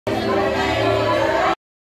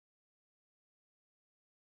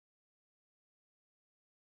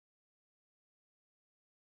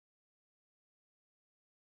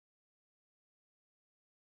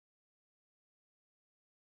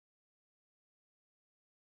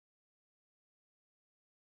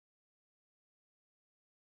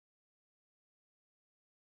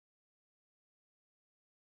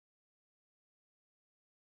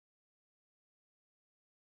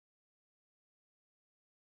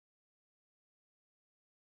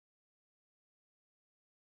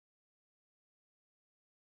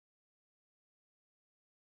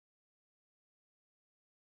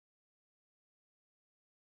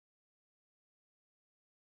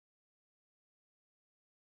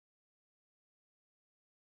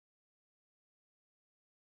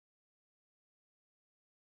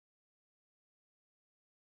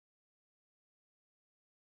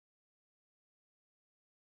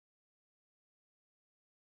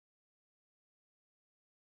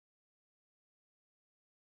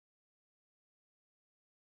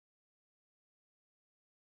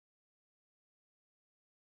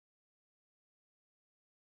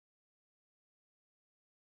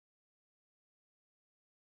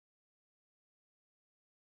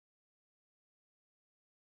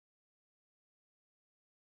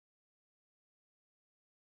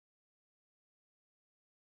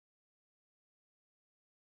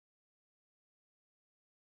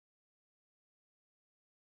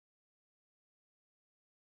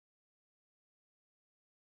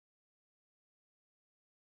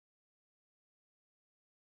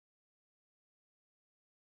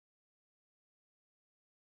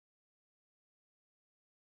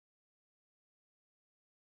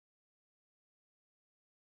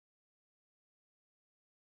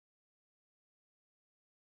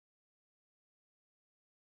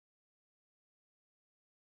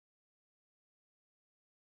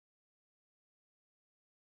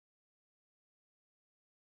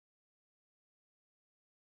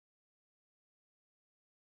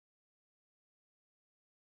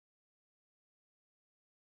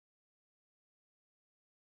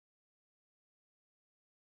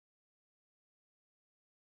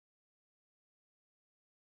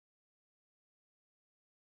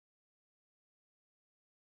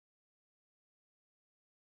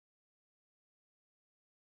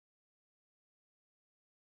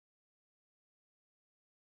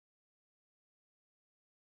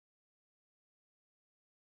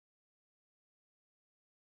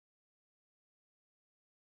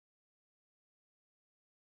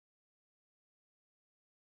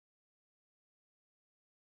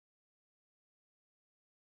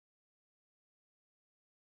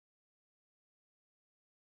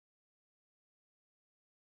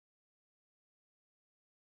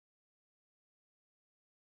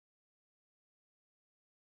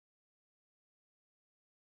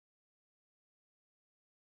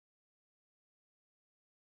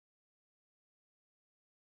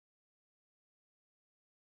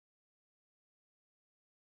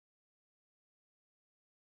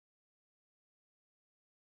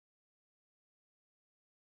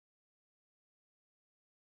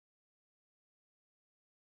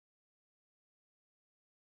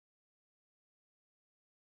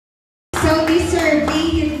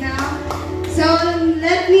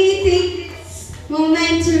me take this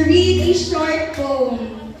moment to read a short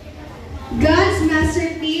poem. God's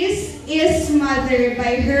masterpiece is Mother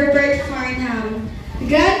by Herbert Farnham.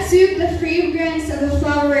 God took the fragrance of a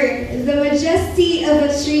flower, the majesty of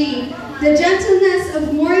a tree, the gentleness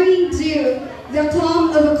of morning dew, the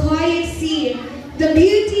calm of a quiet sea, the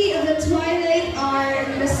beauty of the twilight hour,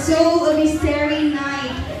 the soul of a starry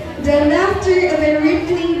night, the laughter of a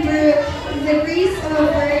rippling brook, the grace of a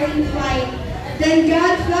bird in flight. Then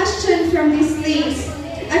God fashioned from these leaves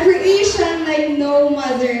a creation like no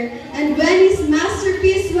mother, and when his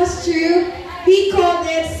masterpiece was true, he called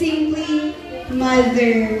it simply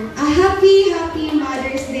Mother. A happy, happy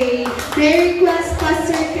Mother's Day. May I request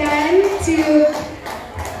Pastor Ken to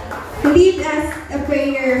lead us a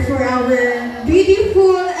prayer for our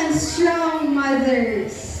beautiful and strong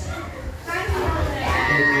mothers.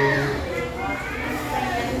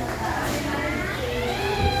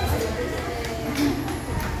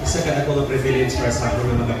 Isa ka na ko ng privilege para sa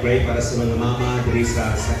ako na mag-pray para sa mga mama diri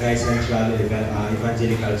sa Sagay Central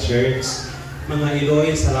Evangelical Church. Mga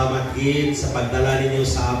Iloy, salamat gid sa pagdala ninyo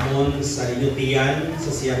sa amon sa inyong tiyan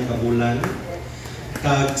sa siyang kabulan.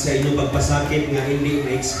 Kag sa inyong pagpasakit nga hindi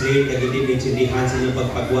na-explain kag hindi naintindihan sa inyong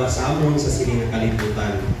pagpagwa sa amon sa sining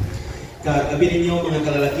kalibutan. Kag abi ninyo mga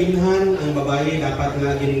kalalakinhan, ang babae dapat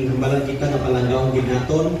nga ginhambalan kita nga palanggaong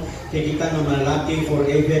ginaton kay kita nga malalaki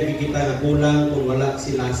forever kita nga kulang kung wala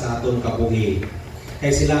sila sa aton kabuhi.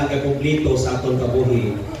 Kay sila ang kompleto sa aton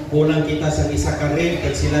kabuhi. Kulang kita sa isa ka red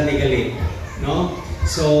kag sila ni gali. No?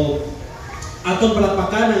 So, aton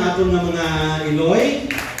palapakan ang aton nga mga Iloy.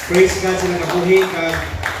 Praise God sa nakabuhi.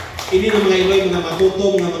 Ini ng mga Iloy, mga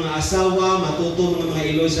matutong, mga asawa, matutong mga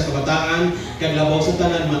Iloy sa kabataan, kag labaw sa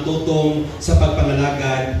tanan, matutong sa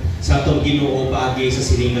pagpangalagad sa aton Ginoo paagi sa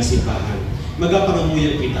sining nga simbahan.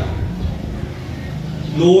 Magapangamuyan kita.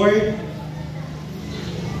 Lord,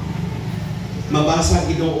 mabasa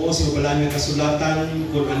Ginoo sa ubalan nga kasulatan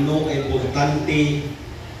kung ano ay importante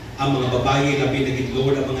ang mga babae, labi na gid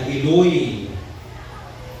Lord, ang mga Iloy.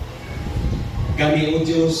 Kami, O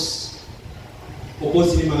Diyos,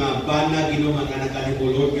 upos ni mga bana, Ginoo, mga anak-anak o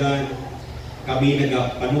Lord God, kami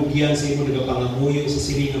nagapanugyan sa imo, nagapangamuyo sa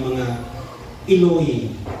sini ng mga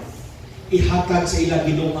Iloy. Ihatag sa ila,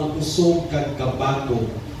 Ginoo, ang kusog kag kabato.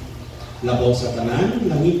 Labaw sa tanan,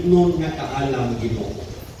 langitnon nga kaalam, Ginoo.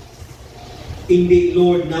 Hindi,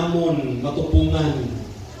 Lord, namon matupungan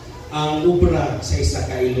ang ubra sa isa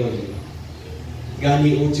ka Iloy.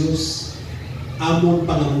 Gani, O Diyos, amon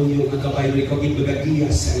pangamuyo ang kabayo, ikaw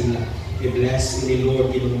gibagagiyas sa ila. I-bless ni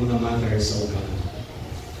Lord Ginoo mga mother sa uban.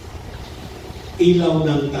 Ilaw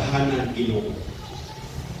ng tahanan, Ginoo.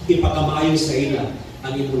 Ipakamaayo sa ila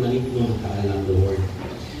ang imo nangitno ng kaalam, Lord.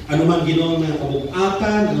 Ano man Ginoo nga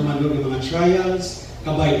kabug-atan, ano man Lord ng mga trials,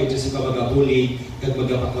 kabayo, O Diyos, ipabagabuli, kag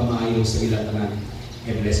magapakamaayo sa ila tanan.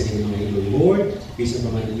 I-bless ni mga Iloy, Lord, bisan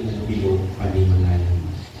pa man ang ilang bilog panimalayan.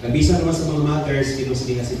 Nabisa naman sa mga mothers, Ginoo sa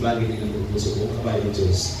si Bagay ng puso ko, kabayo,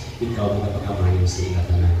 Diyos, ikaw magpakamayo sa ila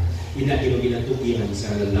tanan. Ginatugihan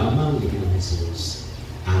sa lamang ni Ginoo Jesus.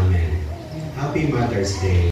 Amen. Happy Mother's Day.